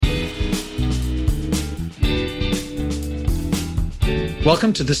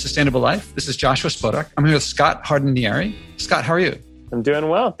Welcome to This Sustainable Life. This is Joshua Spodek. I'm here with Scott Hardinieri. Scott, how are you? I'm doing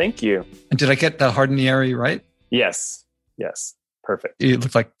well. Thank you. And did I get the Hardinieri right? Yes. Perfect. You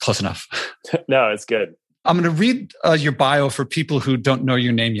look like close enough. No, it's good. I'm going to read your bio for people who don't know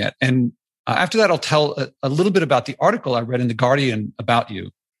your name yet. And after that, I'll tell a little bit about the article I read in The Guardian about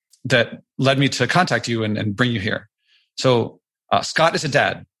you that led me to contact you and bring you here. So Scott is a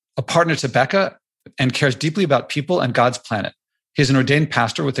dad, a partner to Becca, and cares deeply about people and God's planet. He is an ordained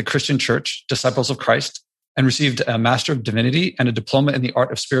pastor with the Christian Church, Disciples of Christ, and received a Master of Divinity and a diploma in the art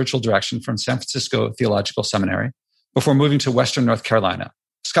of spiritual direction from San Francisco Theological Seminary before moving to Western North Carolina.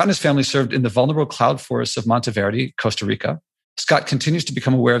 Scott and his family served in the vulnerable cloud forests of Monteverde, Costa Rica. Scott continues to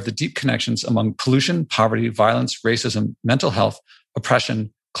become aware of the deep connections among pollution, poverty, violence, racism, mental health,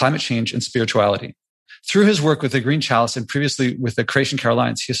 oppression, climate change, and spirituality. Through his work with the Green Chalice and previously with the Creation Care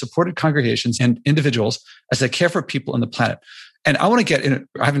Alliance, he has supported congregations and individuals as they care for people on the planet. And I want to get in,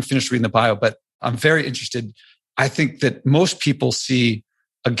 I haven't finished reading the bio, but I'm very interested. I think that most people see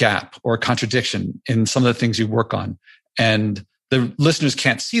a gap or a contradiction in some of the things you work on. And the listeners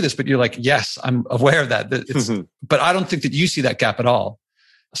can't see this, but you're like, yes, I'm aware of that. But I don't think that you see that gap at all.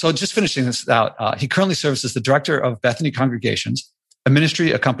 So just finishing this out, he currently serves as the director of Bethany Congregations, a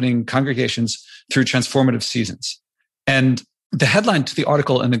ministry accompanying congregations through transformative seasons. And the headline to the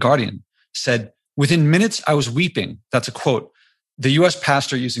article in The Guardian said, "Within minutes, I was weeping." That's a quote. The U.S.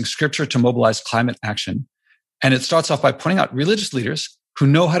 pastor using scripture to mobilize climate action. And it starts off by pointing out religious leaders who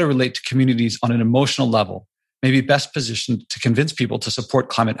know how to relate to communities on an emotional level may be best positioned to convince people to support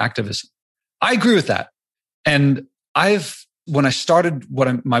climate activism. I agree with that. And when I started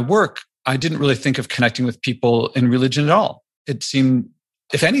my work, I didn't really think of connecting with people in religion at all. It seemed,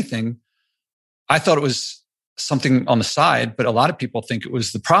 if anything, I thought it was something on the side, but a lot of people think it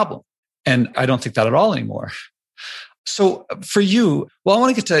was the problem. And I don't think that at all anymore. So for you, well, I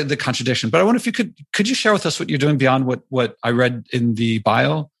want to get to the contradiction, but I wonder if you could you share with us what you're doing beyond what I read in the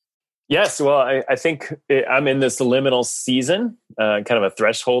bio? Yes. Well, I think I'm in this liminal season, kind of a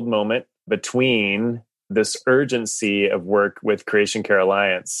threshold moment between this urgency of work with Creation Care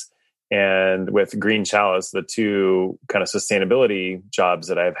Alliance and with Green Chalice, the two kind of sustainability jobs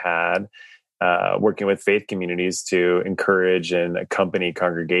that I've had, working with faith communities to encourage and accompany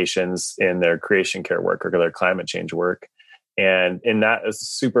congregations in their creation care work or their climate change work. And in that is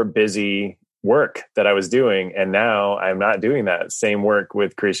super busy work that I was doing. And now I'm not doing that same work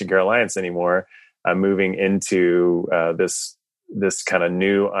with Creation Care Alliance anymore. I'm moving into this kind of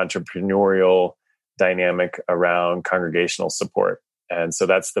new entrepreneurial dynamic around congregational support. And so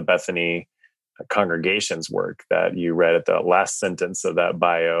that's the Bethany congregations work that you read at the last sentence of that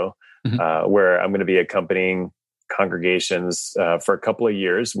bio. Where I'm going to be accompanying congregations for a couple of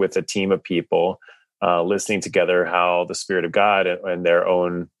years with a team of people, listening together how the Spirit of God and their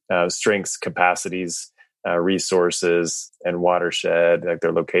own strengths, capacities, resources, and watershed, like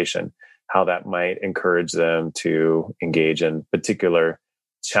their location, how that might encourage them to engage in particular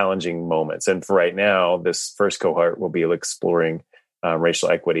challenging moments. And for right now, this first cohort will be exploring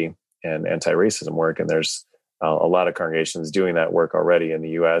racial equity and anti-racism work. And there's a lot of congregations doing that work already in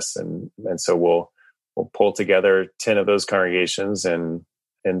the U.S. And so we'll pull together 10 of those congregations and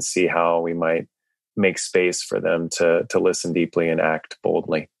see how we might make space for them to listen deeply and act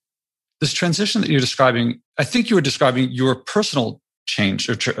boldly. This transition that you're describing, I think you were describing your personal change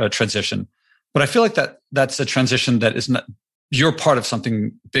or transition, but I feel like that's a transition that is not, you're part of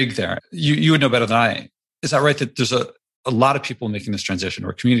something big there. You would know better than I. Is that right? That there's a lot of people making this transition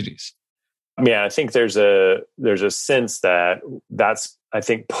or communities? Yeah, I think there's a sense that's, I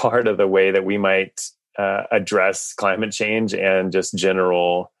think, part of the way that we might address climate change and just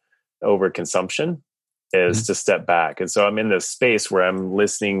general overconsumption is to step back. And so I'm in this space where I'm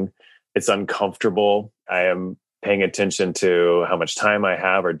listening. It's uncomfortable. I am paying attention to how much time I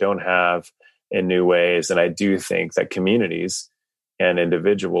have or don't have in new ways. And I do think that communities and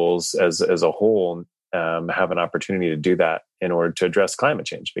individuals as a whole have an opportunity to do that in order to address climate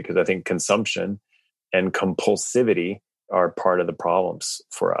change, because I think consumption and compulsivity are part of the problems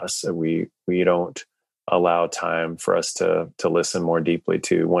for us. We don't allow time for us to listen more deeply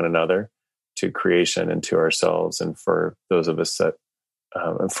to one another, to creation, and to ourselves, and for those of us that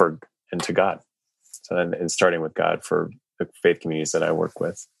and to God. So, and starting with God for the faith communities that I work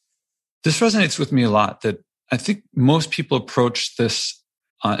with. This resonates with me a lot. That I think most people approach this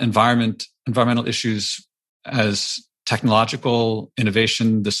environmental issues as technological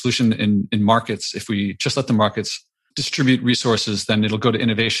innovation, the solution in markets. If we just let the markets distribute resources, then it'll go to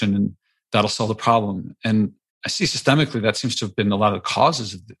innovation and that'll solve the problem. And I see systemically that seems to have been a lot of the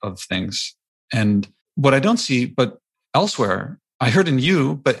causes of things. And what I don't see, but elsewhere, I heard in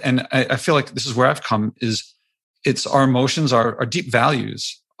you, and I feel like this is where I've come, is it's our emotions, our deep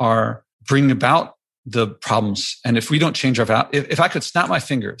values are bringing about the problems. And if we don't change our if I could snap my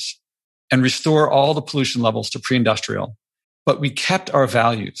fingers and restore all the pollution levels to pre-industrial, but we kept our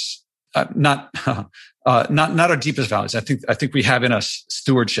values, not our deepest values. I think we have in us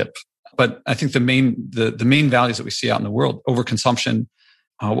stewardship, but I think the main values that we see out in the world: overconsumption.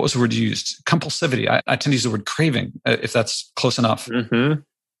 What was the word you used? Compulsivity. I tend to use the word craving, if that's close enough. Mm-hmm.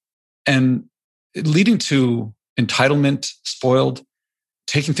 And leading to entitlement, spoiled,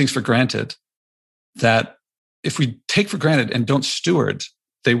 taking things for granted, that if we take for granted and don't steward,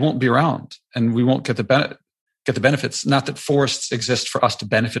 they won't be around and we won't get the benefits. Not that forests exist for us to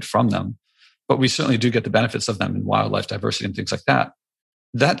benefit from them, but we certainly do get the benefits of them in wildlife diversity and things like that.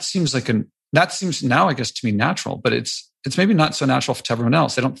 That seems now, I guess, to me natural, but it's maybe not so natural to everyone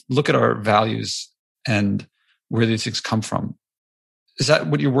else. They don't look at our values and where these things come from. Is that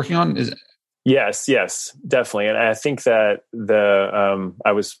what you're working on? Yes, definitely. And I think that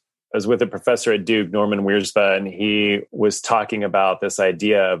I was with a professor at Duke, Norman Wiersbe, and he was talking about this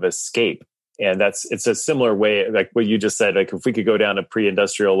idea of escape. And it's a similar way, like what you just said, like if we could go down to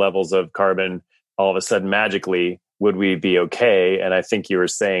pre-industrial levels of carbon, all of a sudden magically, would we be okay? And I think you were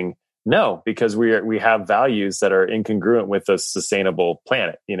saying no, because we have values that are incongruent with a sustainable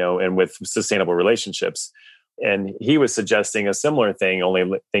planet, and with sustainable relationships. And he was suggesting a similar thing,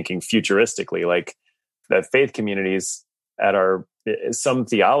 only thinking futuristically, like that faith communities some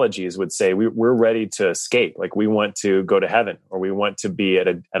theologies would say we're ready to escape. Like we want to go to heaven, or we want to be at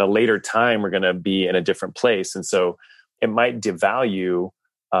a later time, we're going to be in a different place. And so it might devalue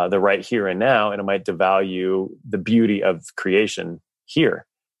the right here and now, and it might devalue the beauty of creation here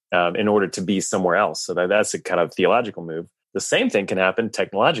in order to be somewhere else. So that's a kind of theological move. The same thing can happen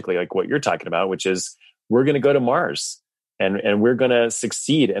technologically, like what you're talking about, which is we're going to go to Mars and we're going to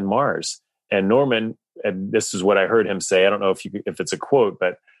succeed in Mars. And Norman, and this is what I heard him say, I don't know if it's a quote,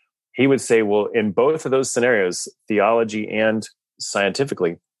 but he would say, well, in both of those scenarios, theology and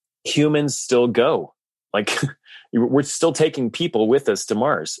scientifically, humans still go. Like we're still taking people with us to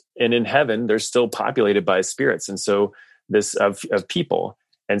Mars, and in heaven, they're still populated by spirits. And so this of people.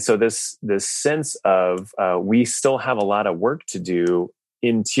 And so this sense of we still have a lot of work to do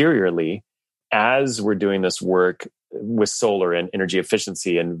interiorly as we're doing this work with solar and energy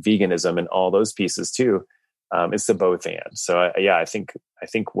efficiency and veganism and all those pieces too. It's the both and. So I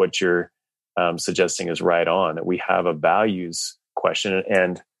think what you're suggesting is right on, that we have a values question.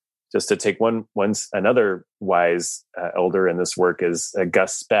 And just to take another wise elder in this work is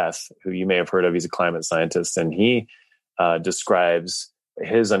Gus Speth, who you may have heard of. He's a climate scientist, and he describes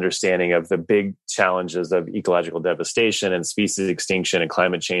his understanding of the big challenges of ecological devastation and species extinction and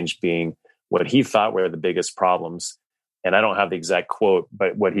climate change being what he thought were the biggest problems. And I don't have the exact quote,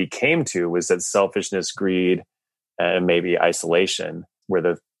 but what he came to was that selfishness, greed, and maybe isolation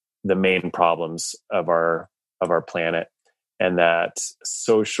were the main problems of our planet, and that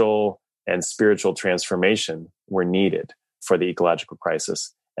social and spiritual transformation were needed for the ecological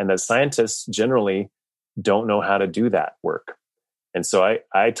crisis, and that scientists generally don't know how to do that work. And so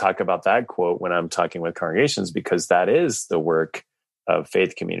I talk about that quote when I'm talking with congregations, because that is the work of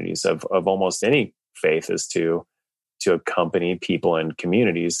faith communities, of almost any faith, is to accompany people and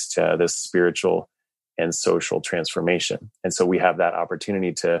communities to this spiritual and social transformation. And so we have that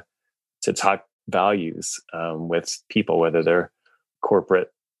opportunity to talk values with people, whether they're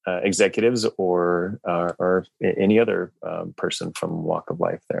corporate executives or any other person from walk of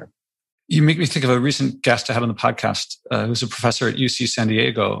life there. You make me think of a recent guest I had on the podcast who's a professor at UC San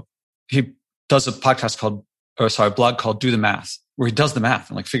Diego. He does a blog called Do the Math, where he does the math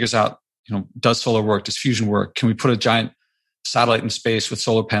and figures out, does solar work? Does fusion work? Can we put a giant satellite in space with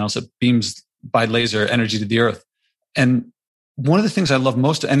solar panels that beams by laser energy to the earth? And one of the things I love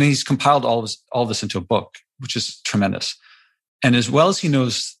most, and he's compiled all of this into a book, which is tremendous. And as well as he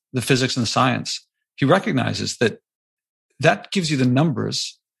knows the physics and the science, he recognizes that gives you the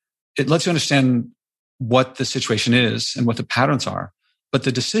numbers. It lets you understand what the situation is and what the patterns are. But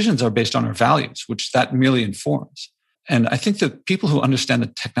the decisions are based on our values, which that merely informs. And I think that people who understand the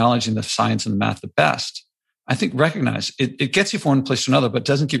technology and the science and the math the best, I think recognize it gets you from one place to another, but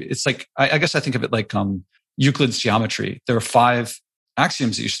doesn't give you, it's like, I guess I think of it like Euclid's geometry. There are 5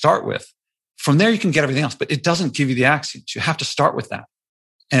 axioms that you start with. From there, you can get everything else, but it doesn't give you the axioms. You have to start with that.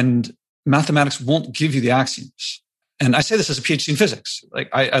 And mathematics won't give you the axioms. And I say this as a PhD in physics.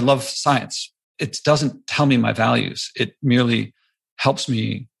 I love science. It doesn't tell me my values. It merely helps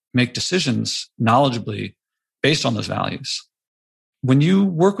me make decisions knowledgeably based on those values. When you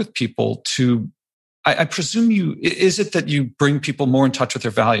work with people to I presume is it that you bring people more in touch with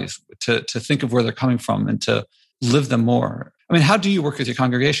their values, to think of where they're coming from and to live them more? I mean, how do you work with your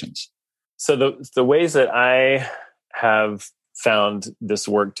congregations? So the ways that I have found this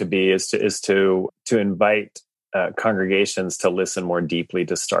work to be is to invite congregations to listen more deeply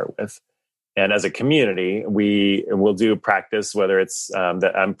to start with. And as a community, we will do practice, whether it's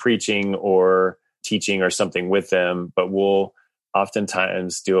that I'm preaching or teaching or something with them, but we'll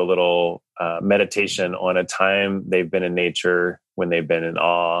oftentimes do a little meditation on a time they've been in nature, when they've been in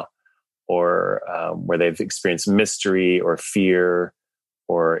awe, or where they've experienced mystery or fear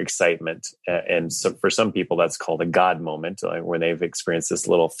or excitement. And so for some people, that's called a God moment, where they've experienced this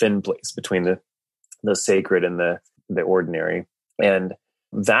little thin place between the sacred and the ordinary. And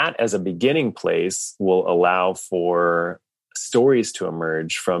that as a beginning place will allow for stories to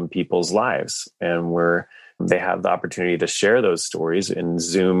emerge from people's lives, and where they have the opportunity to share those stories in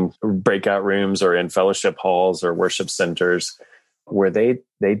Zoom breakout rooms or in fellowship halls or worship centers, where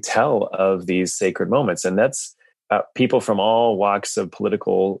they tell of these sacred moments. And that's people from all walks of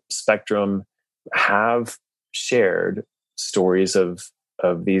political spectrum have shared stories of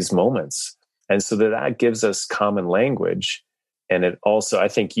these moments. And so that gives us common language. And it also, I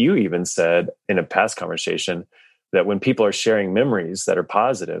think you even said in a past conversation, that when people are sharing memories that are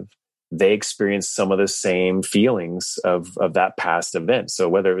positive, they experience some of the same feelings of that past event. So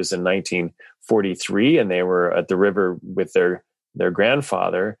whether it was in 1943 and they were at the river with their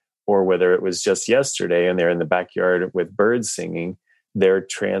grandfather, or whether it was just yesterday and they're in the backyard with birds singing, they're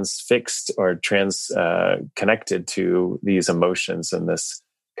transfixed or connected to these emotions and this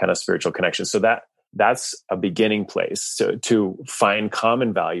kind of spiritual connection. So that's a beginning place to find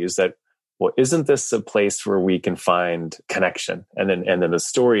common values that, well, isn't this a place where we can find connection? And then the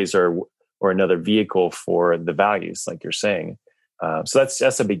stories are or another vehicle for the values, like you're saying. So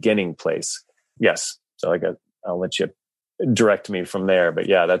that's a beginning place. Yes. So I'll let you direct me from there. But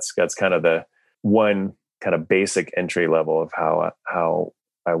yeah, that's kind of the one kind of basic entry level of how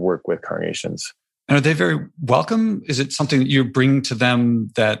I work with congregations. And are they very welcome? Is it something that you bring to them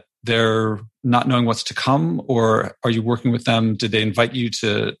that they're not knowing what's to come, or are you working with them? Did they invite you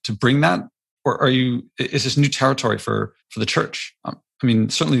to bring that, or is this new territory for the church? I mean,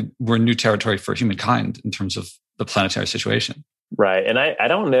 certainly we're new territory for humankind in terms of the planetary situation. Right. And I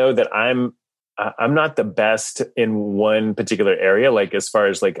don't know that I'm not the best in one particular area. Like as far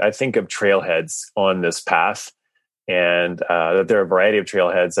as I think of trailheads on this path, and that there are a variety of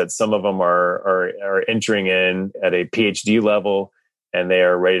trailheads, that some of them are entering in at a PhD level, and they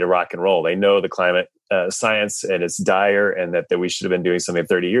are ready to rock and roll. They know the climate science and it's dire, and that we should have been doing something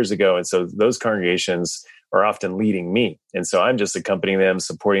 30 years ago. And so those congregations are often leading me. And so I'm just accompanying them,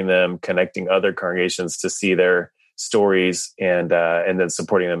 supporting them, connecting other congregations to see their stories, and then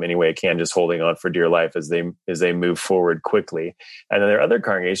supporting them any way I can, just holding on for dear life as they move forward quickly. And then there are other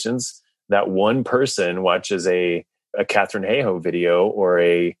congregations that one person watches a Katharine Hayhoe video or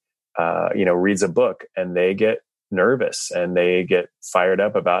reads a book, and they get nervous and they get fired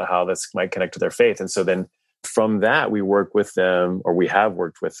up about how this might connect to their faith. And so then from that, we work with them, or we have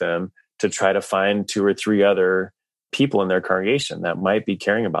worked with them, to try to find 2 or 3 other people in their congregation that might be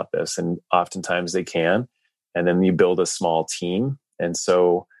caring about this. And oftentimes they can. And then you build a small team. And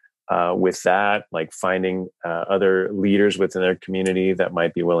so with that, finding other leaders within their community that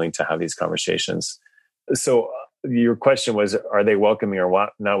might be willing to have these conversations. So your question was, are they welcoming or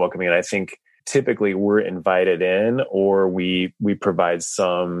not welcoming? And I think typically we're invited in, or we provide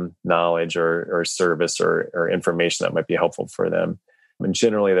some knowledge or service or information that might be helpful for them. And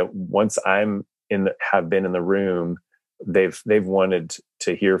generally, that once have been in the room, they've wanted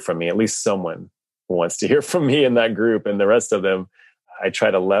to hear from me. At least someone wants to hear from me in that group, and the rest of them, I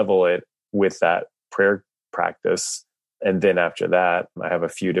try to level it with that prayer practice. And then after that, I have a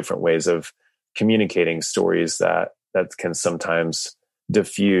few different ways of communicating stories that can sometimes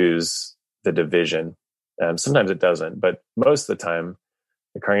diffuse the division. Sometimes it doesn't, but most of the time,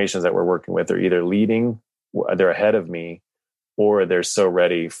 the congregations that we're working with are either leading, they're ahead of me, or they're so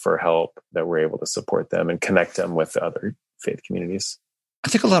ready for help that we're able to support them and connect them with other faith communities. I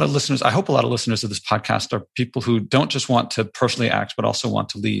think I hope a lot of listeners of this podcast are people who don't just want to personally act, but also want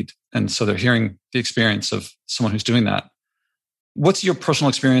to lead. And so they're hearing the experience of someone who's doing that. What's your personal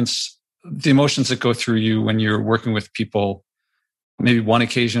experience, the emotions that go through you when you're working with people, maybe one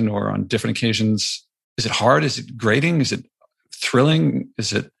occasion or on different occasions? Is it hard? Is it grating? Is it thrilling?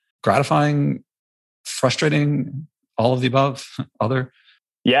 Is it gratifying, frustrating, all of the above, other?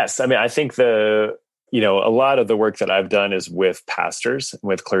 Yes. I mean, I think a lot of the work that I've done is with pastors,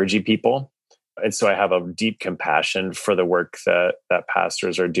 with clergy people. And so I have a deep compassion for the work that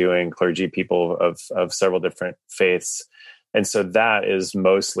pastors are doing, clergy, people of several different faiths. And so that is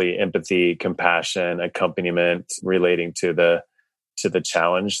mostly empathy, compassion, accompaniment relating to the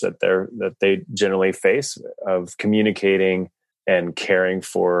challenge that they generally face of communicating and caring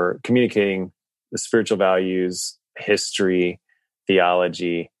for communicating the spiritual values, history,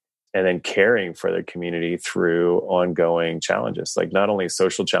 theology, and then caring for their community through ongoing challenges, like not only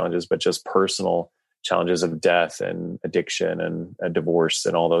social challenges, but just personal challenges of death and addiction and divorce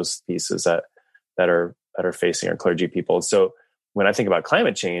and all those pieces that are facing our clergy people. So when I think about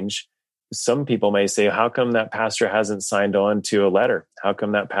climate change, some people may say, how come that pastor hasn't signed on to a letter? How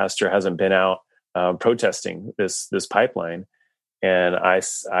come that pastor hasn't been out protesting this pipeline? And I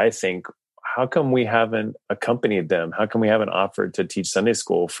think, how come we haven't accompanied them? How come we haven't offered to teach Sunday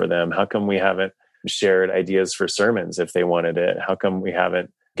school for them? How come we haven't shared ideas for sermons if they wanted it? How come we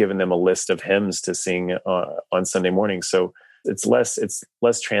haven't given them a list of hymns to sing on Sunday morning? So it's less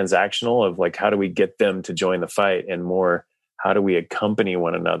transactional of like, how do we get them to join the fight, and more, how do we accompany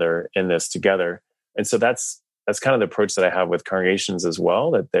one another in this together? And so that's kind of the approach that I have with congregations as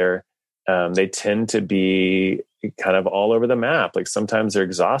well, that they tend to be kind of all over the map. Like sometimes they're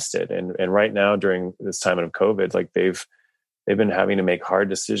exhausted. And right now during this time of COVID, like they've been having to make hard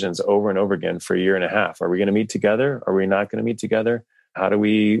decisions over and over again for a year and a half. Are we going to meet together? Are we not going to meet together? How do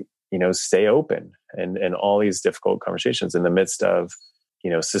we, stay open and all these difficult conversations in the midst of,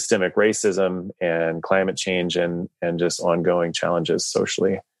 systemic racism and climate change and just ongoing challenges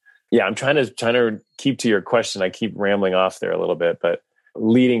socially? Yeah, I'm trying to keep to your question. I keep rambling off there a little bit, but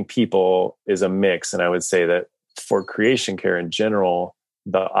leading people is a mix. And I would say that for creation care in general,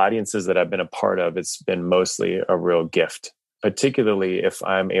 the audiences that I've been a part of, it's been mostly a real gift, particularly if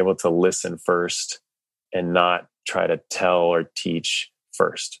I'm able to listen first and not try to tell or teach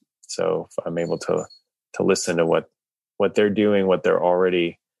first. So if I'm able to listen to what they're doing, what they're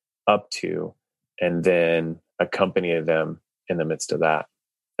already up to, and then accompany them in the midst of that.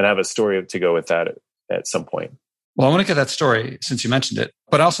 And I have a story to go with that at some point. Well, I want to get that story since you mentioned it,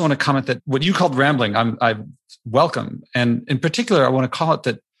 but I also want to comment that what you called rambling, I welcome. And in particular, I want to call it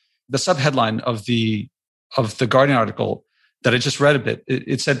that the subheadline of the Guardian article that I just read a bit,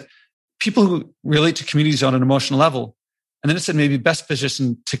 it said, people who relate to communities on an emotional level. And then it said maybe best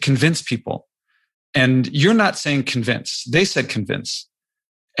positioned to convince people. And you're not saying convince. They said convince.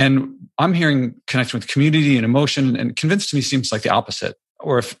 And I'm hearing connection with community and emotion. And convince to me seems like the opposite.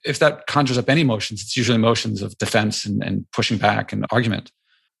 Or if that conjures up any emotions, it's usually emotions of defense and pushing back and argument.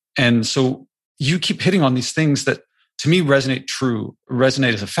 And so you keep hitting on these things that to me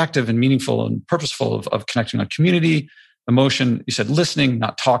resonate as effective and meaningful and purposeful of connecting on community, emotion. You said listening,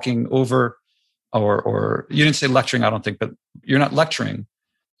 not talking over, or you didn't say lecturing, I don't think, but you're not lecturing.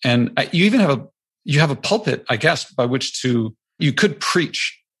 And you even have a pulpit, I guess, by which you could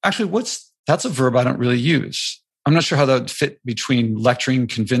preach. Actually, that's a verb I don't really use. I'm not sure how that would fit between lecturing,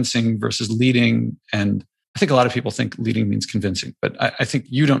 convincing versus leading. And I think a lot of people think leading means convincing, but I think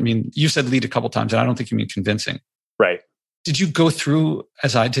you said lead a couple of times, and I don't think you mean convincing. Right. Did you go through,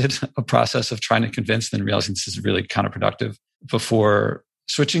 as I did, a process of trying to convince and then realizing this is really counterproductive before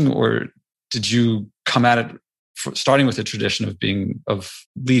switching? Or did you come at it starting with a tradition of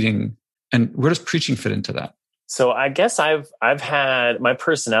leading? And where does preaching fit into that? So I guess I've had, my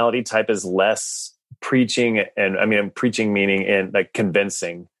personality type is less preaching, and I mean preaching meaning in like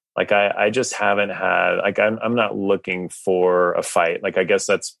convincing. Like I just haven't had, like I'm not looking for a fight. Like I guess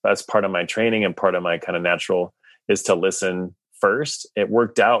that's part of my training, and part of my kind of natural is to listen first. It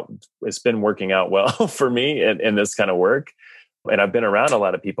worked out. It's been working out well for me in this kind of work. And I've been around a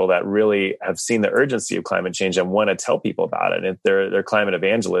lot of people that really have seen the urgency of climate change and want to tell people about it. And they're climate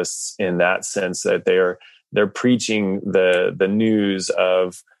evangelists in that sense, that they're preaching the news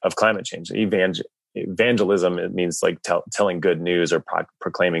of climate change. Evangelism, it means like telling good news or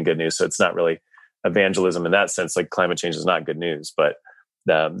proclaiming good news. So it's not really evangelism in that sense. Like climate change is not good news, but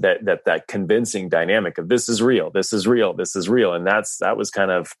that convincing dynamic of this is real, this is real, this is real. And that was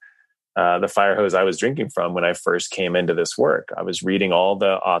kind of the fire hose I was drinking from when I first came into this work. I was reading all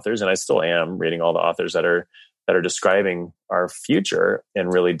the authors, and I still am reading all the authors that are describing our future in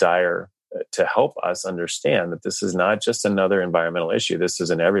really dire, to help us understand that this is not just another environmental issue. This is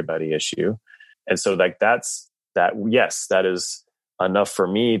an everybody issue. And so like that is enough for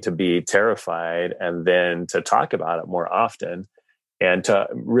me to be terrified, and then to talk about it more often, and to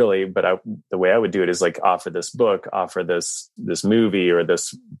really, the way I would do it is like offer this book, offer this movie or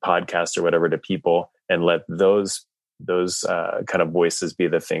this podcast or whatever to people, and let those kind of voices be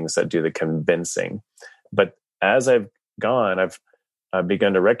the things that do the convincing. But as I've gone, I've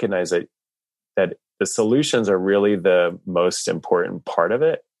begun to recognize that that the solutions are really the most important part of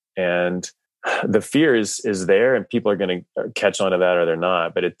it. And the fear is there, and people are going to catch on to that or they're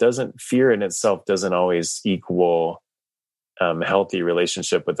not. But fear in itself doesn't always equal healthy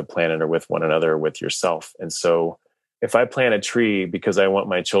relationship with the planet or with one another or with yourself. And so if I plant a tree because I want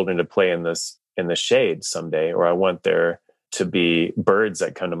my children to play in the shade someday, or I want there to be birds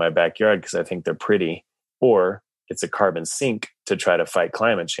that come to my backyard because I think they're pretty, or it's a carbon sink to try to fight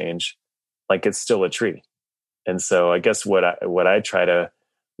climate change, like it's still a tree. And so I guess what I try to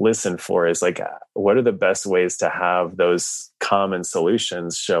listen for is like, what are the best ways to have those common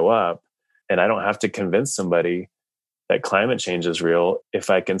solutions show up? And I don't have to convince somebody that climate change is real. If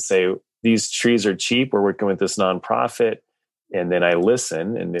I can say, these trees are cheap, we're working with this nonprofit, and then I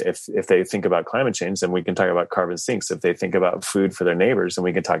listen. And if they think about climate change, then we can talk about carbon sinks. If they think about food for their neighbors, then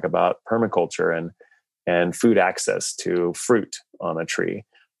we can talk about permaculture and food access to fruit on a tree.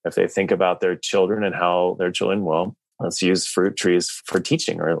 If they think about their children and how their children, well, let's use fruit trees for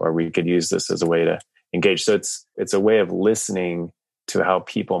teaching, or we could use this as a way to engage. So it's a way of listening to how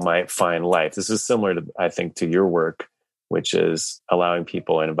people might find life. This is similar to, I think, to your work, which is allowing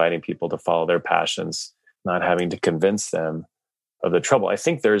people and inviting people to follow their passions, not having to convince them of the trouble. I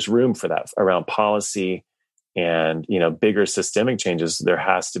think there's room for that around policy and, bigger systemic changes. There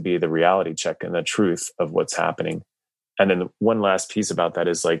has to be the reality check and the truth of what's happening. And then one last piece about that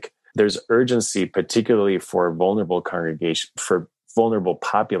is like, there's urgency, particularly for vulnerable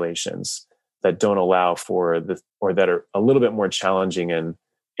populations that don't allow for or that are a little bit more challenging in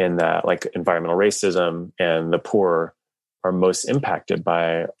that, like environmental racism and the poor are most impacted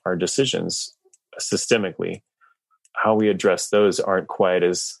by our decisions systemically. How we address those aren't quite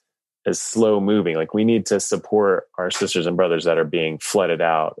as slow moving. Like we need to support our sisters and brothers that are being flooded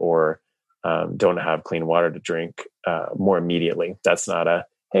out or don't have clean water to drink more immediately. That's not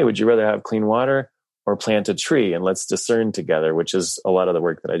hey, would you rather have clean water or plant a tree and let's discern together, which is a lot of the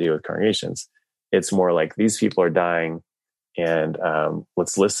work that I do with congregations. It's more like these people are dying and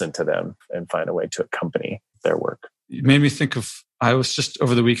let's listen to them and find a way to accompany their work. It made me think of, I was just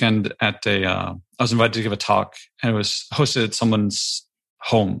over the weekend at I was invited to give a talk, and it was hosted at someone's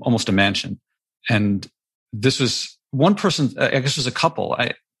home, almost a mansion. And this was one person, I guess it was a couple.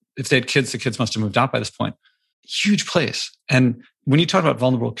 If they had kids, the kids must have moved out by this point. Huge place. And when you talk about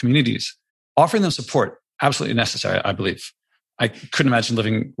vulnerable communities, offering them support, absolutely necessary, I believe. I couldn't imagine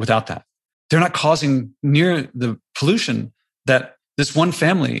living without that. They're not causing near the pollution that this one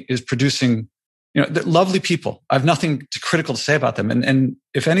family is producing. They're lovely people. I have nothing critical to say about them. And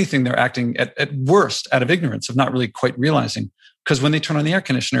if anything, they're acting at worst out of ignorance of not really quite realizing. Because when they turn on the air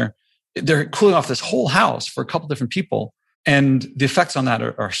conditioner, they're cooling off this whole house for a couple different people. And the effects on that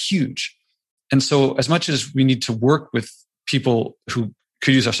are huge. And so as much as we need to work with people who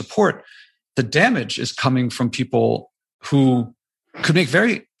could use our support, the damage is coming from people who could make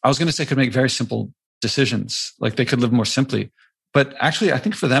very simple decisions. Like they could live more simply. But actually, I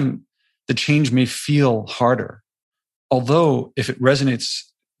think for them, the change may feel harder. Although if it resonates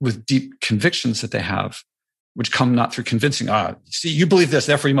with deep convictions that they have, which come not through convincing, see, you believe this,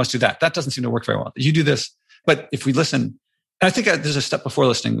 therefore you must do that. That doesn't seem to work very well. You do this. But if we listen, and I think there's a step before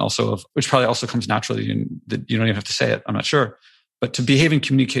listening also, which probably also comes naturally, and that you don't even have to say it, I'm not sure. But to behave and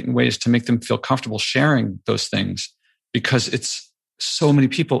communicate in ways to make them feel comfortable sharing those things, because it's so many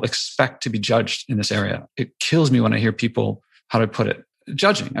people expect to be judged in this area. It kills me when I hear people, how do I put it,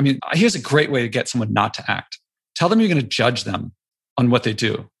 judging. I mean, here's a great way to get someone not to act. Tell them you're going to judge them on what they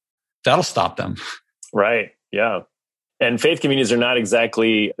do. That'll stop them. Right. Yeah. And faith communities are not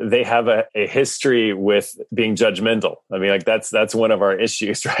exactly, they have a history with being judgmental. I mean, like that's one of our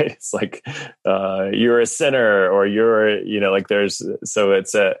issues, right? It's like, you're a sinner or you're, we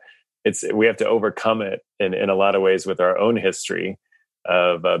have to overcome it in a lot of ways with our own history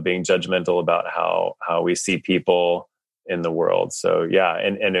of being judgmental about how we see people in the world. So yeah.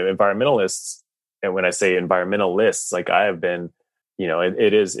 And environmentalists, and when I say environmentalists, like I have been,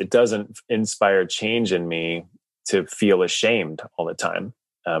 it doesn't inspire change in me to feel ashamed all the time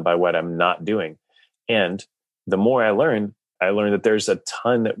by what I'm not doing. And the more I learned that there's a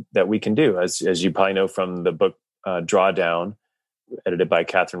ton that we can do. As you probably know from the book Drawdown, edited by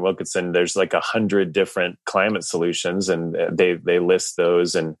Catherine Wilkinson, there's like 100 different climate solutions, and they list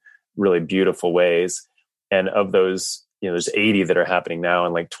those in really beautiful ways. And of those, there's 80 that are happening now,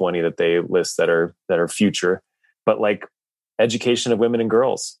 and like 20 that they list that are future. But like education of women and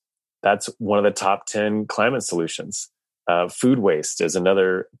girls, that's one of the top 10 climate solutions. Food waste is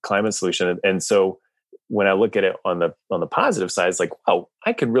another climate solution. And so when I look at it on the positive side, it's like, wow,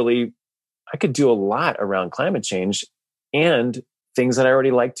 I could do a lot around climate change and things that I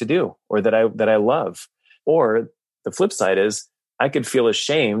already like to do or that I love. Or the flip side is I could feel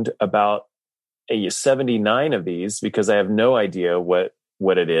ashamed about 79 of these because I have no idea what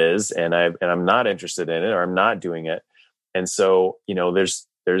it is, and I'm not interested in it, or I'm not doing it. And so,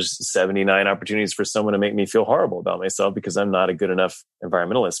 there's 79 opportunities for someone to make me feel horrible about myself because I'm not a good enough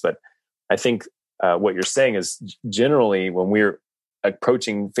environmentalist. But I think what you're saying is generally when we're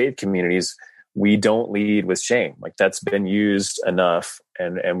approaching faith communities, we don't lead with shame. Like that's been used enough.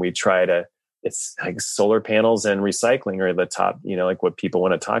 And we try to, it's like solar panels and recycling are the top, like what people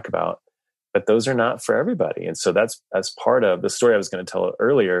want to talk about, but those are not for everybody. And so that's part of the story I was going to tell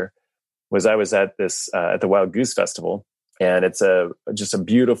earlier. Was I was at this, at the Wild Goose Festival, and it's just a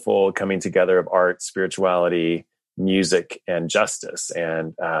beautiful coming together of art, spirituality, music, and justice.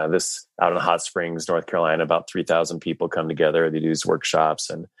 And this out in Hot Springs, North Carolina, about 3,000 people come together. They do these workshops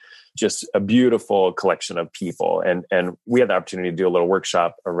and just a beautiful collection of people. And we had the opportunity to do a little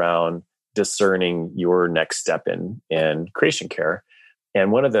workshop around discerning your next step in creation care.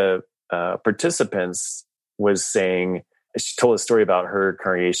 And one of the participants was saying, she told a story about her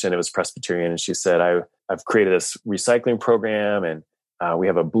congregation. It was Presbyterian. And she said, I've created this recycling program, and we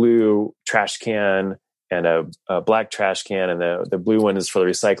have a blue trash can and a black trash can. And the blue one is for the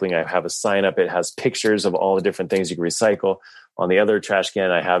recycling. I have a sign up. It has pictures of all the different things you can recycle. On the other trash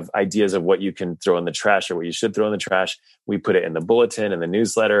can, I have ideas of what you can throw in the trash or what you should throw in the trash. We put it in the bulletin and the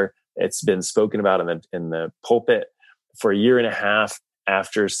newsletter. It's been spoken about in the pulpit for a year and a half.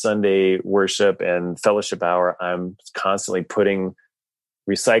 After Sunday worship and fellowship hour, I'm constantly putting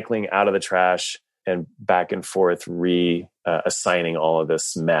recycling out of the trash and back and forth, assigning all of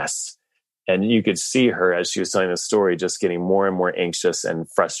this mess. And you could see her as she was telling the story, just getting more and more anxious and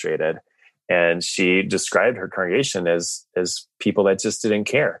frustrated. And she described her congregation as people that just didn't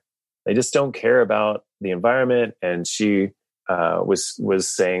care. They just don't care about the environment. And she was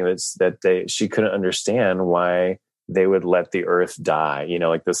saying that she couldn't understand why they would let the earth die,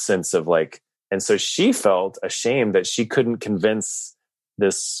 like the sense of and so she felt ashamed that she couldn't convince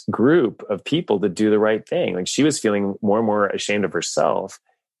this group of people to do the right thing. Like she was feeling more and more ashamed of herself,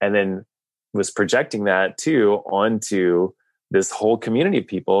 and then was projecting that too onto this whole community of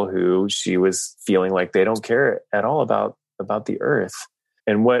people who she was feeling like they don't care at all about the earth.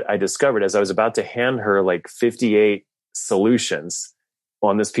 And what I discovered as I was about to hand her 58 solutions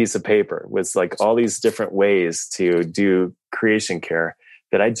on this piece of paper was all these different ways to do creation care,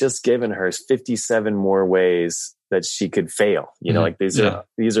 that I'd just given her 57 more ways that she could fail. These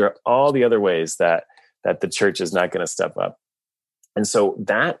are all the other ways that the church is not going to step up. And so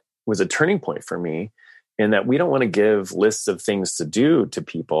that was a turning point for me, in that we don't want to give lists of things to do to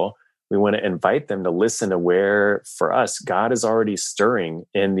people. We want to invite them to listen to where, for us, God is already stirring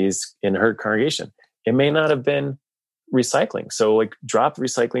in her congregation. It may not have been recycling. So drop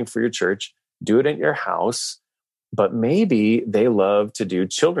recycling for your church, do it at your house, but maybe they love to do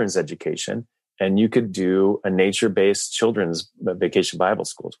children's education, and you could do a nature-based children's vacation Bible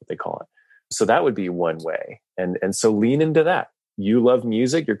school is what they call it. So that would be one way. And so lean into that. You love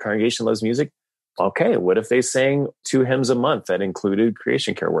music, your congregation loves music. Okay, what if they sang 2 hymns a month that included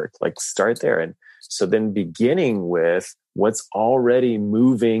creation care work? Start there. And so then beginning with what's already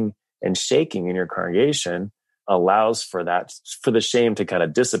moving and shaking in your congregation allows for the shame to kind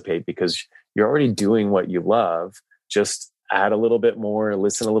of dissipate, because you're already doing what you love. Just add a little bit more,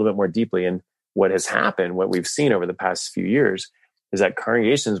 listen a little bit more deeply. And what has happened, what we've seen over the past few years, is that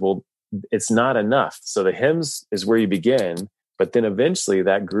congregations it's not enough. So the hymns is where you begin, but then eventually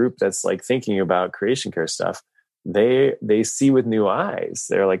that group that's thinking about creation care stuff, they see with new eyes.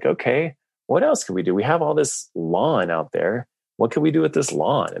 They're like, okay, what else can we do? We have all this lawn out there. What can we do with this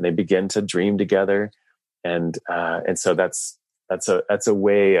lawn? And they begin to dream together. And so that's a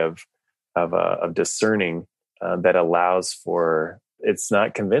way of discerning that allows for, it's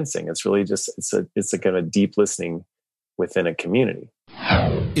not convincing. It's really just it's a kind of deep listening within a community.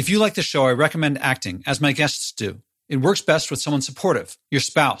 If you like the show, I recommend acting, as my guests do. It works best with someone supportive: your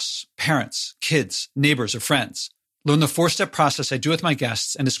spouse, parents, kids, neighbors, or friends. Learn the 4-step process I do with my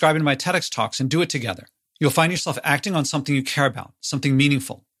guests and describe in my TEDx talks, and do it together. You'll find yourself acting on something you care about, something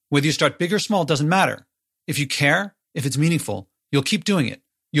meaningful. Whether you start big or small doesn't matter. If you care, if it's meaningful, you'll keep doing it.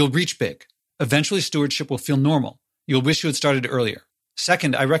 You'll reach big. Eventually, stewardship will feel normal. You'll wish you had started earlier.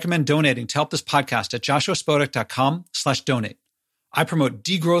 Second, I recommend donating to help this podcast at joshuaspodek.com/donate. I promote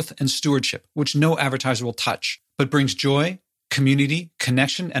degrowth and stewardship, which no advertiser will touch, but brings joy, community,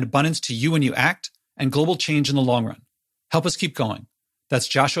 connection, and abundance to you when you act, and global change in the long run. Help us keep going. That's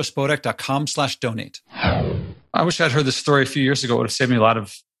joshuaspodek.com/donate. I wish I'd heard this story a few years ago. It would have saved me a lot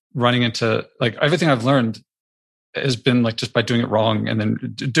of running into everything I've learned has been like just by doing it wrong and then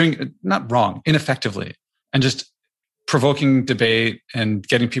doing it not wrong, ineffectively, and just provoking debate and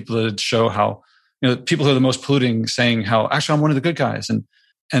getting people to show how, people who are the most polluting saying how actually I'm one of the good guys,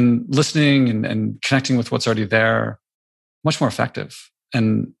 and listening and connecting with what's already there, much more effective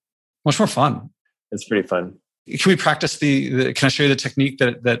and much more fun. It's pretty fun. Can we practice can I show you the technique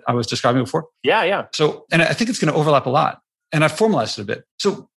that I was describing before? Yeah. So, and I think it's going to overlap a lot, and I've formalized it a bit.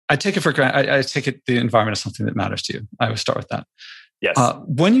 So I take it for granted. I take it the environment is something that matters to you. I always start with that. Yes.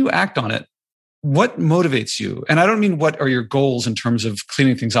 When you act on it, what motivates you? And I don't mean what are your goals in terms of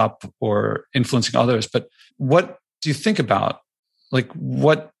cleaning things up or influencing others, but what do you think about? Like,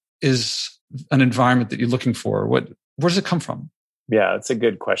 what is an environment that you're looking for? Where does it come from? Yeah, it's a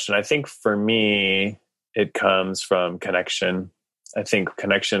good question. I think for me, it comes from connection. I think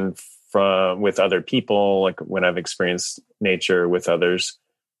connection with other people, like when I've experienced nature with others.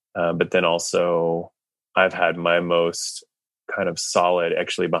 But then also I've had my most kind of solid,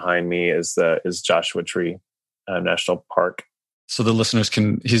 actually behind me is Joshua Tree National Park. So the listeners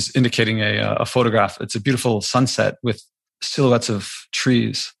he's indicating a photograph. It's a beautiful sunset with silhouettes of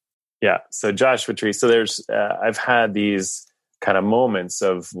trees. Yeah. So Joshua Tree. So I've had these kind of moments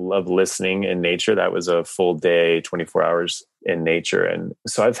of listening in nature. That was a full day, 24 hours in nature. And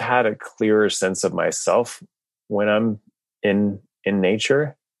so I've had a clearer sense of myself when I'm in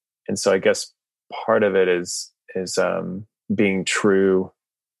nature. And so I guess part of it is being true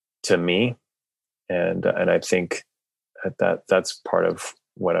to me. And I think that's part of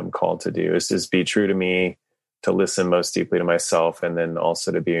what I'm called to do is just be true to me, to listen most deeply to myself, and then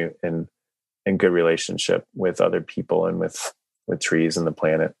also to be in good relationship with other people and with trees and the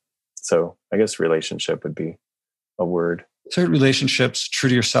planet. So I guess relationship would be a word. So relationships, true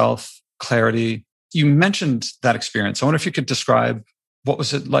to yourself, clarity. You mentioned that experience. I wonder if you could describe what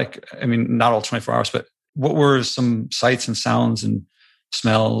was it like? I mean, not all 24 hours, but what were some sights and sounds and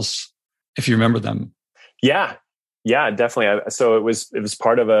smells, if you remember them? Yeah, definitely. So it was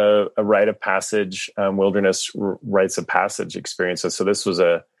part of a rite of passage, wilderness rites of passage experiences. So this was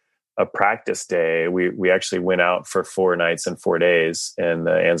a practice day. We actually went out for 4 nights and 4 days in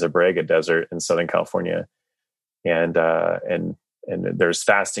the Anza Borrega Desert in Southern California, and there's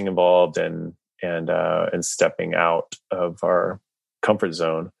fasting involved and stepping out of our comfort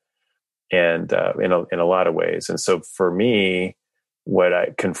zone, and in a lot of ways. And so for me, what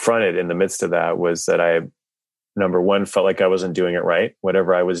I confronted in the midst of that was that I, number one, felt like I wasn't doing it right,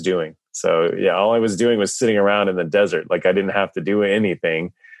 whatever I was doing. So yeah, all I was doing was sitting around in the desert. Like I didn't have to do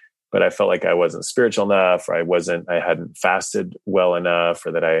anything, but I felt like I wasn't spiritual enough, or I hadn't fasted well enough,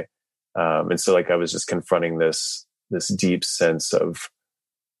 or that and so like I was just confronting this deep sense of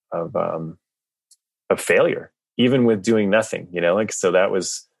failure, even with doing nothing, like, so that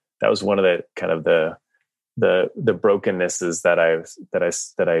was one of the kind of the brokennesses that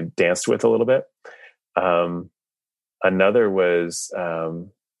I danced with a little bit. Another was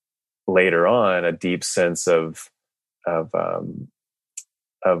later on a deep sense of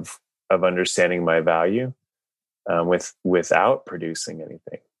understanding my value without producing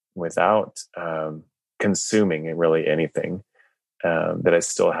anything, without consuming really anything. That I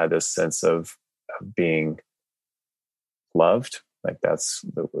still had this sense of being loved. Like that's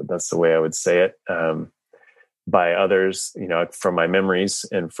the way I would say it. By others, from my memories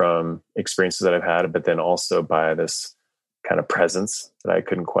and from experiences that I've had, but then also by this kind of presence that I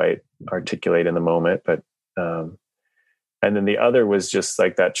couldn't quite articulate in the moment. But, and then the other was just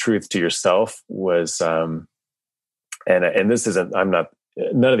like that truth to yourself was, and this isn't,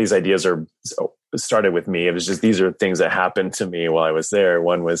 none of these ideas are started with me. It was just, these are things that happened to me while I was there.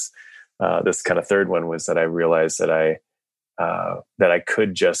 One was, this kind of third one was that I realized that I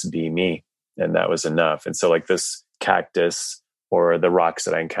could just be me. And that was enough. And so like this cactus or the rocks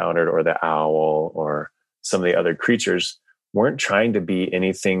that I encountered or the owl or some of the other creatures weren't trying to be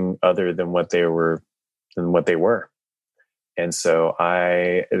anything other than what they were. And so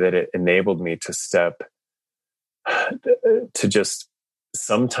that it enabled me to just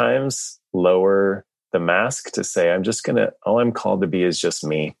sometimes lower the mask to say, all I'm called to be is just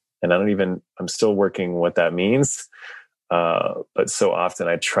me. And I'm still working what that means. But so often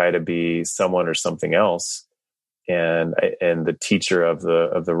I try to be someone or something else, and the teacher of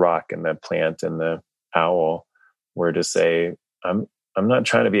the rock and the plant and the owl were to say, I'm not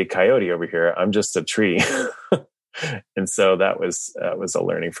trying to be a coyote over here. I'm just a tree. And so that was a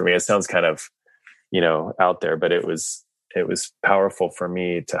learning for me. It sounds kind of, out there, but it was powerful for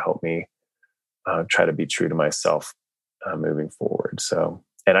me to help me try to be true to myself moving forward. So,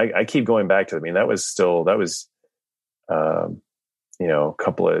 and I keep going back to, that was a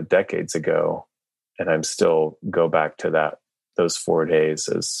couple of decades ago. And I'm still go back to those 4 days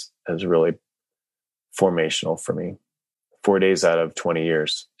as really formational for me. 4 days out of 20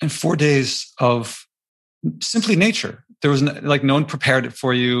 years. And 4 days of simply nature. There was no one prepared it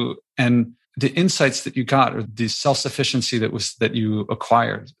for you. And the insights that you got, or the self-sufficiency that you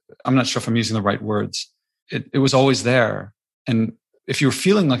acquired, I'm not sure if I'm using the right words. It was always there. And if you were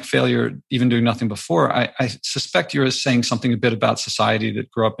feeling like failure, even doing nothing before, I suspect you're saying something a bit about society that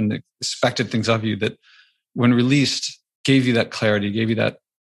grew up and expected things of you that when released gave you that clarity, gave you that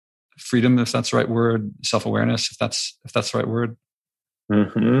freedom, if that's the right word, self-awareness, if that's the right word.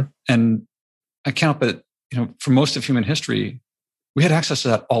 Mm-hmm. And I can't help but, for most of human history, we had access to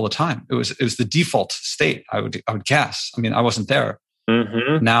that all the time. It was the default state, I would guess. I mean, I wasn't there.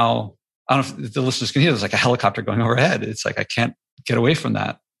 Mm-hmm. Now, I don't know if the listeners can hear, there's like a helicopter going overhead. It's like, I can't get away from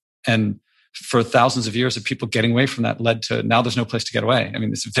that. And for thousands of years of people getting away from that led to now there's no place to get away. I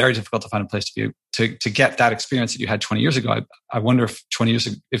mean, it's very difficult to find a place to get that experience that you had 20 years ago. I wonder if 20 years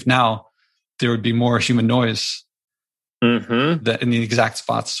ago, if now there would be more human noise that in the exact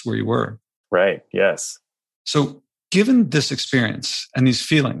spots where you were. Right. Yes. So given this experience and these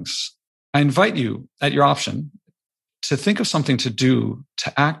feelings, I invite you at your option to think of something to do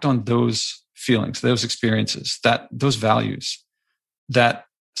to act on those feelings, those experiences, those values, that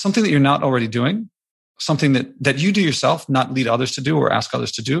something that you're not already doing, something that you do yourself, not lead others to do or ask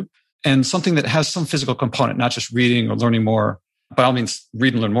others to do, and something that has some physical component, not just reading or learning more. By all means,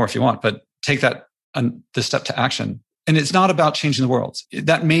 read and learn more if you want, but take that the step to action. And it's not about changing the world.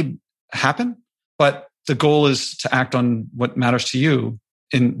 That may happen, but the goal is to act on what matters to you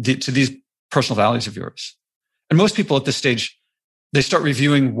to these personal values of yours. And most people at this stage, they start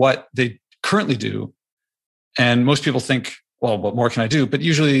reviewing what they currently do. And most people think, well, what more can I do? But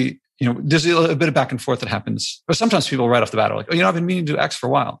usually, there's a bit of back and forth that happens. Or sometimes people right off the bat are like, oh, I've been meaning to do X for a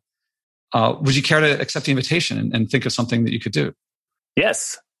while. Would you care to accept the invitation and think of something that you could do?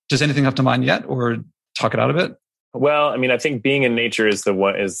 Yes. Does anything come to mind yet, or talk it out a bit? Well, I mean, I think being in nature is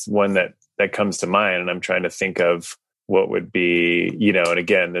one that comes to mind. And I'm trying to think of what would be, and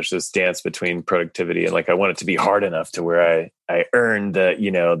again, there's this dance between productivity and I want it to be hard enough to where I earn I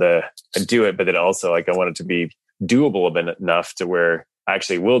do it, but then also I want it to be doable enough to where I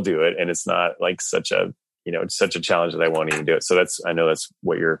actually will do it. And it's not such a challenge that I won't even do it. So I know that's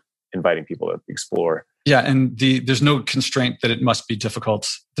what you're inviting people to explore. Yeah. And there's no constraint that it must be difficult.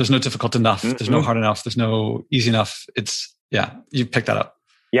 There's no difficult enough. Mm-hmm. There's no hard enough. There's no easy enough. You pick that up.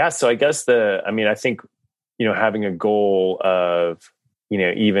 Yeah. So I guess I think, having a goal of,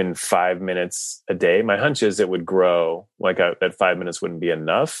 even 5 minutes a day, my hunch is it would grow. That 5 minutes wouldn't be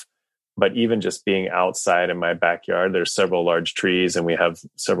enough. But even just being outside in my backyard, there's several large trees and we have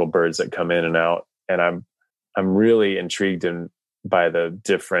several birds that come in and out. And I'm really intrigued by the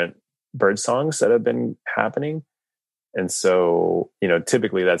different bird songs that have been happening. And so,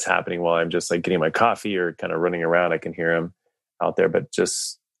 typically that's happening while I'm just getting my coffee or kind of running around. I can hear them out there, but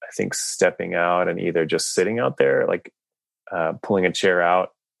just, I think stepping out and either just sitting out there, pulling a chair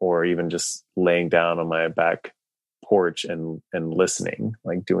out, or even just laying down on my back porch and listening,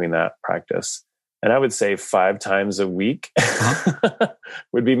 doing that practice. And I would say 5 times a week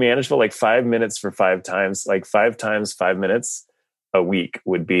would be manageable. 5 minutes for 5 times, 5 times 5 minutes a week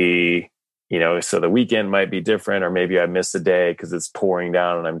would be, so the weekend might be different, or maybe I miss a day because it's pouring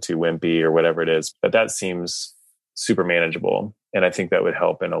down and I'm too wimpy or whatever it is. But that seems super manageable. And I think that would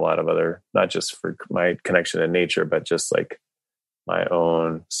help in a lot of other, not just for my connection to nature, but just my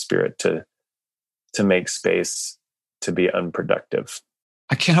own spirit to make space to be unproductive.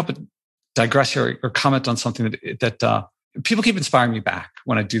 I can't help but digress here or comment on something that people keep inspiring me back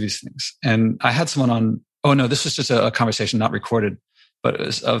when I do these things. And I had someone on, this was just a conversation not recorded, but it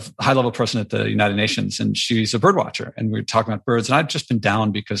was a high level person at the United Nations. And she's a bird watcher. And we were talking about birds. And I've just been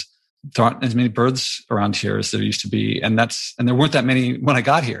down because there aren't as many birds around here as there used to be. And there weren't that many when I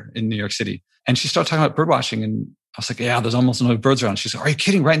got here in New York City. And she started talking about bird watching. And I was like, yeah, there's almost no birds around. She's like, are you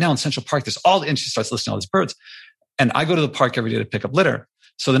kidding? Right now in Central Park, and she starts listing all these birds. And I go to the park every day to pick up litter.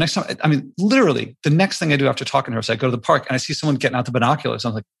 So the next time, literally the next thing I do after talking to her is I go to the park and I see someone getting out the binoculars.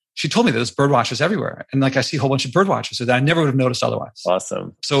 I'm like, she told me that there's bird watchers everywhere. And I see a whole bunch of bird watchers that I never would have noticed otherwise.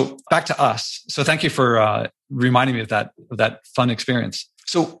 Awesome. So back to us. So thank you for reminding me of that fun experience.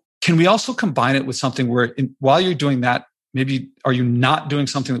 So can we also combine it with something where while you're doing that, maybe are you not doing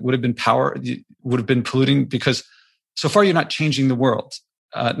something that would have been polluting? Because so far you're not changing the world.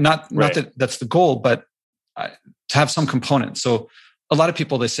 Not that that's the goal, but to have some component. So a lot of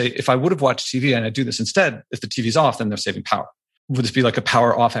people, they say, if I would have watched TV and I do this instead, if the TV's off, then they're saving power. Would this be a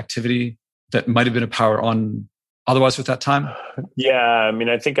power off activity that might have been a power on otherwise with that time? Yeah.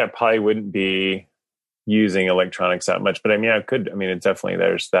 I think I probably wouldn't be using electronics that much. But I mean, it definitely,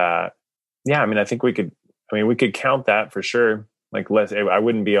 there's that. Yeah. I mean, I think we could count that for sure. Like I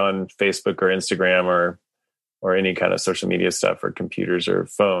wouldn't be on Facebook or Instagram or any kind of social media stuff or computers or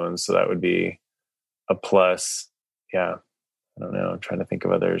phones. So that would be a plus. Yeah. I don't know. I'm trying to think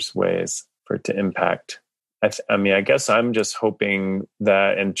of others ways for it to impact. I mean, I guess I'm just hoping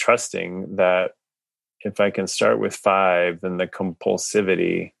that and trusting that if I can start with 5, then the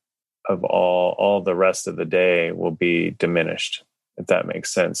compulsivity of all the rest of the day will be diminished, if that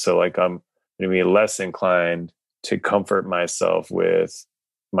makes sense. So like I'm going to be less inclined to comfort myself with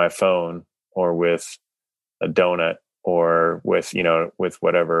my phone or with a donut or with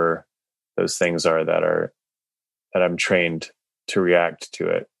whatever those things are that I'm trained to react to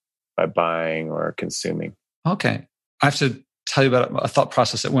it by buying or consuming. Okay. I have to tell you about a thought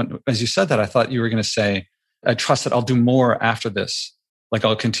process that went, as you said that, I thought you were going to say, I trust that I'll do more after this. Like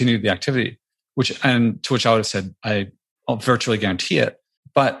I'll continue the activity, to which I would have said, I'll virtually guarantee it.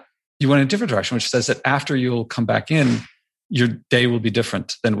 But you went in a different direction, which says that after you'll come back in, your day will be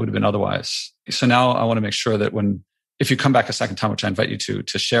different than it would have been otherwise. So now I want to make sure that if you come back a second time, which I invite you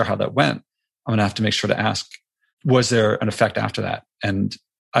to share how that went, I'm going to have to make sure to ask, was there an effect after that? And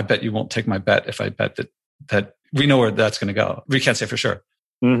I bet you won't take my bet if I bet that we know where that's going to go. We can't say for sure.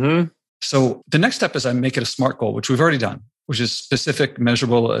 Mm-hmm. So the next step is I make it a SMART goal, which we've already done, which is specific,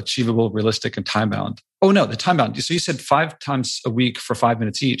 measurable, achievable, realistic, and time bound. Oh no, the time bound. So you said 5 times a week for 5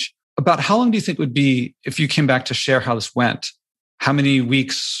 minutes each. About how long do you think would be if you came back to share how this went? How many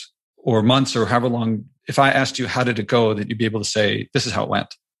weeks or months or however long, if I asked you how did it go, that you'd be able to say, this is how it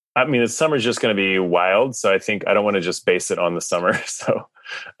went? I mean, the summer's just going to be wild. So I think I don't want to just base it on the summer. So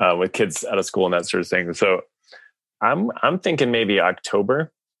with kids out of school and that sort of thing. So I'm thinking maybe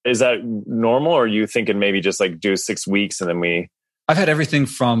October. Is that normal? Or are you thinking maybe just like do 6 weeks and then I've had everything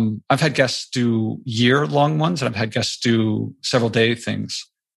from, I've had guests do year-long ones, and I've had guests do several day things.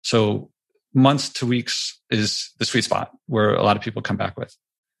 So months to weeks is the sweet spot where a lot of people come back with.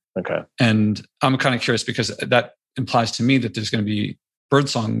 Okay. And I'm kind of curious because that implies to me that there's going to be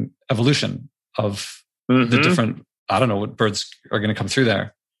birdsong evolution of the different, I don't know what birds are going to come through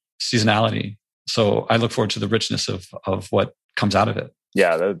there, seasonality. So I look forward to the richness of what comes out of it.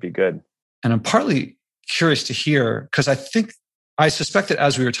 Yeah, that would be good. And I'm partly curious to hear, because I suspect that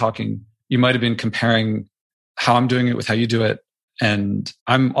as we were talking, you might have been comparing how I'm doing it with how you do it. And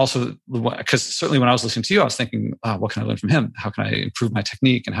I'm also, because certainly when I was listening to you, I was thinking, what can I learn from him? How can I improve my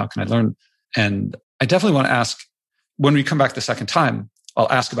technique? And how can I learn? And I definitely want to ask, when we come back the second time,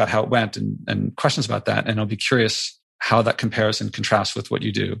 I'll ask about how it went and questions about that. And I'll be curious how that compares and contrasts with what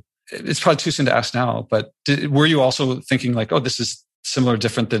you do. It's probably too soon to ask now, but were you also thinking like, oh, this is similar,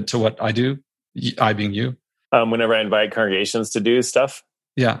 different to what I do? I being you? Whenever I invite congregations to do stuff?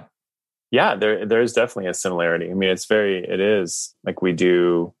 Yeah. Yeah, there's definitely a similarity. I mean, it is like we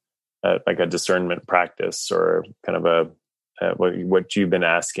do like a discernment practice or kind of what you've been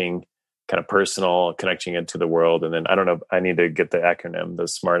asking, kind of personal, connecting it to the world. And then I don't know, I need to get the acronym, the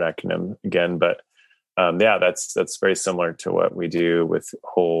SMART acronym again, but yeah, that's very similar to what we do with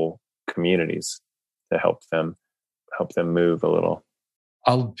whole communities to help them move a little.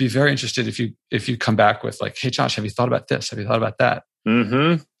 I'll be very interested if you come back with like, hey, Josh, have you thought about this? Have you thought about that?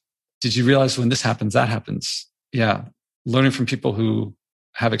 Mm-hmm. Did you realize when this happens, that happens? Yeah. Learning from people who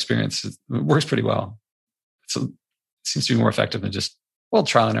have experience works pretty well. So it seems to be more effective than just,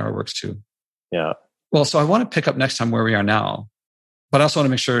 trial and error works too. Yeah. Well, so I want to pick up next time where we are now, but I also want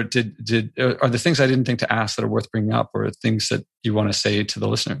to make sure, are the things I didn't think to ask that are worth bringing up or things that you want to say to the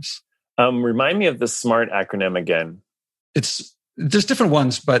listeners? Remind me of the SMART acronym again. There's different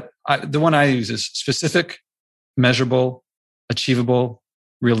ones, but the one I use is specific, measurable, achievable,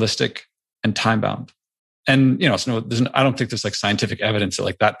 realistic, and time bound. And I don't think there's like scientific evidence that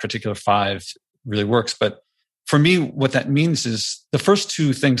like that particular 5 really works. But for me, what that means is the first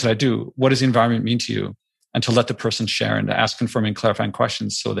 2 things that I do. What does the environment mean to you? And to let the person share and to ask confirming, clarifying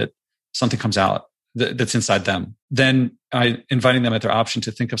questions so that something comes out that's inside them. Then I inviting them at their option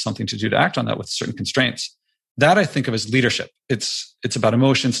to think of something to do to act on that with certain constraints. That I think of as leadership. It's about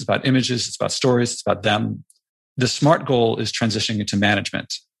emotions, it's about images, it's about stories, it's about them. The SMART goal is transitioning into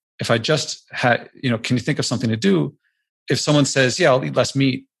management. If I just had, can you think of something to do? If someone says, yeah, I'll eat less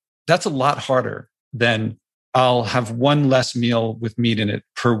meat, that's a lot harder than I'll have 1 less meal with meat in it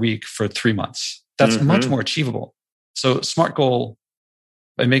per week for 3 months. That's much more achievable. So SMART goal,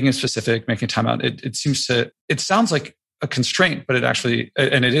 by making it specific, making time out, it sounds like a constraint, but it actually,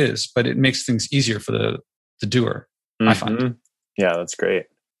 and it is, but it makes things easier for the doer, I find. Yeah, that's great.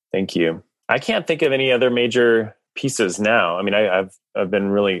 Thank you. I can't think of any other major pieces now. I mean, I've been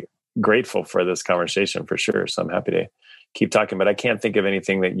really grateful for this conversation for sure. So I'm happy to keep talking, but I can't think of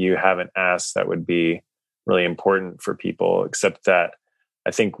anything that you haven't asked that would be really important for people, except that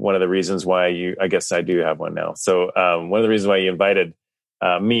I think one of the reasons why I guess I do have one now. So one of the reasons why you invited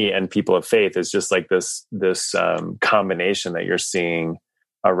me and people of faith is just like this combination that you're seeing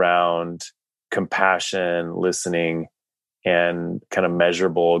around compassion, listening, and kind of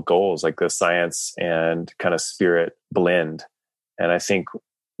measurable goals, like the science and kind of spirit blend. And I think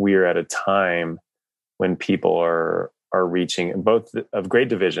we are at a time when people are reaching both of great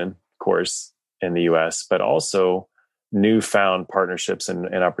division, of course, in the US, but also newfound partnerships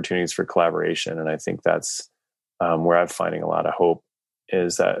and opportunities for collaboration. And I think that's where I'm finding a lot of hope,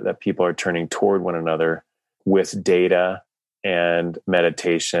 is that people are turning toward one another with data and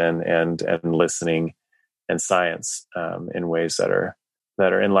meditation and listening and science in ways that are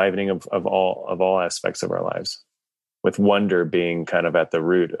enlivening of all aspects of our lives, with wonder being kind of at the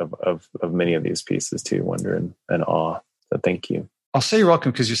root of many of these pieces too, wonder and awe. So thank you. I'll say you're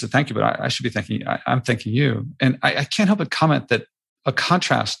welcome because you said thank you, but I should be thanking, I'm thanking you. And I can't help but comment that a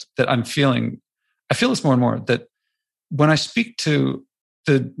contrast that I'm feeling, I feel this more and more, that when I speak to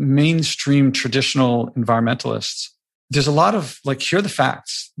the mainstream traditional environmentalists, there's a lot of like, here are the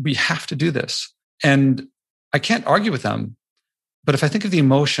facts. We have to do this. And I can't argue with them. But if I think of the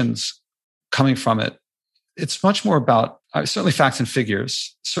emotions coming from it, it's much more about certainly facts and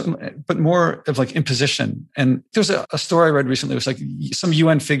figures, certainly, but more of like imposition. And there's a story I read recently. It was like some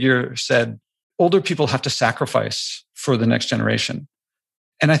UN figure said, older people have to sacrifice for the next generation.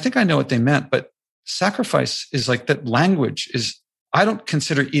 And I think I know what they meant, but sacrifice is like that language is, I don't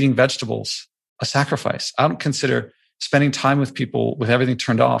consider eating vegetables a sacrifice. I don't consider spending time with people with everything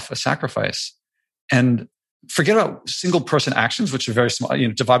turned off a sacrifice. And forget about single person actions, which are very small,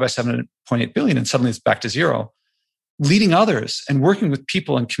 divide by 7.8 billion and suddenly it's back to zero. Leading others and working with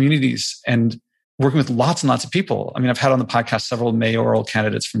people and communities and working with lots and lots of people. I mean, I've had on the podcast several mayoral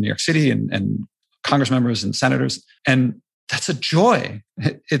candidates from New York City and Congress members and senators. And that's a joy.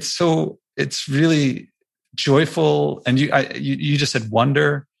 It's really joyful. And you just said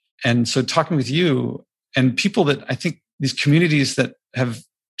wonder. And so talking with you and people that I think these communities that have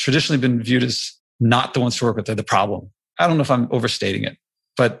traditionally been viewed as not the ones to work with, they're the problem. I don't know if I'm overstating it,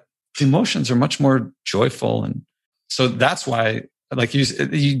 but the emotions are much more joyful. And so that's why, like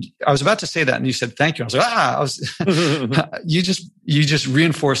I was about to say that and you said, thank you. I was like, you just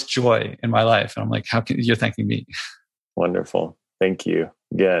reinforced joy in my life. And I'm like, how can you're thanking me? Wonderful. Thank you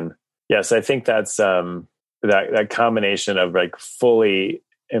again. Yes. I think that's, that combination of like fully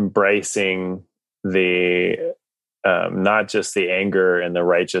embracing the, not just the anger and the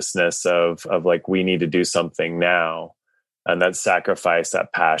righteousness of like, we need to do something now, and that sacrifice,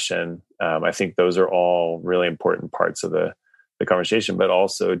 that passion. I think those are all really important parts of the conversation, but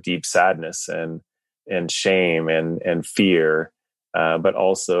also deep sadness and shame and fear, but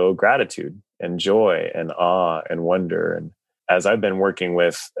also gratitude and joy and awe and wonder. And as I've been working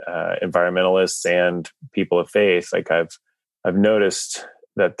with environmentalists and people of faith, like I've noticed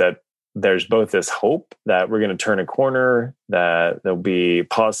that there's both this hope that we're going to turn a corner, that there'll be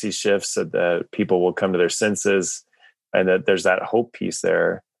policy shifts, that people will come to their senses, and that there's that hope piece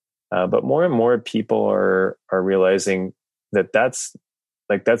there. But more and more people are realizing that that's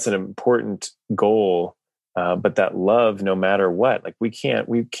an important goal. But that love, no matter what, like we can't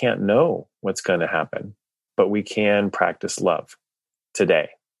know what's going to happen, but we can practice love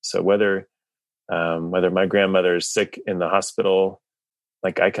today. So whether my grandmother is sick in the hospital,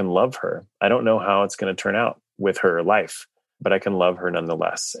 like I can love her. I don't know how it's going to turn out with her life, but I can love her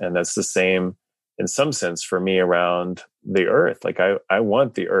nonetheless. And that's the same in some sense for me around the earth. Like I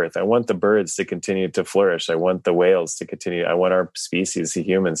want the earth. I want the birds to continue to flourish. I want the whales to continue. I want our species, the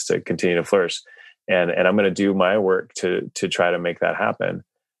humans, to continue to flourish. And I'm going to do my work to try to make that happen.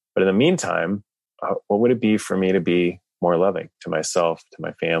 But in the meantime, what would it be for me to be more loving to myself, to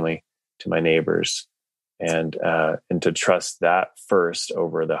my family, to my neighbors, and to trust that first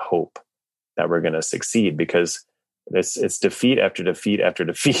over the hope that we're going to succeed? Because it's defeat after defeat after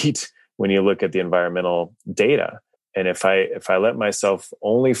defeat when you look at the environmental data. And if I let myself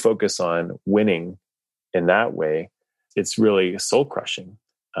only focus on winning in that way, it's really soul crushing.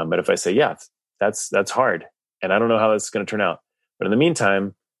 But if I say, yeah, that's hard, and I don't know how that's going to turn out, but in the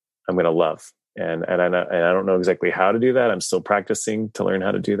meantime, I'm going to love, and I don't know exactly how to do that. I'm still practicing to learn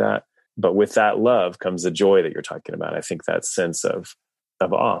how to do that. But with that love comes the joy that you're talking about. I think that sense of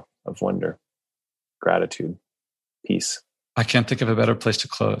awe, of wonder, gratitude, peace. I can't think of a better place to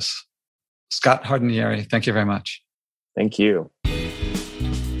close. Scott Hardinieri, thank you very much. Thank you.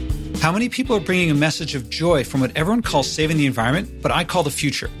 How many people are bringing a message of joy from what everyone calls saving the environment, but I call the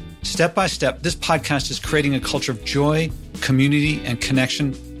future? Step by step, this podcast is creating a culture of joy, community, and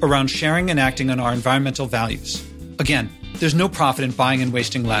connection around sharing and acting on our environmental values. Again, there's no profit in buying and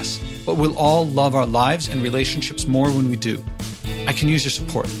wasting less, but we'll all love our lives and relationships more when we do. I can use your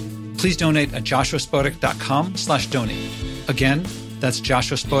support. Please donate at joshuaspodek.com/donate. Again, that's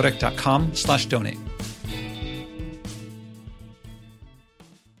joshuaspodek.com/donate.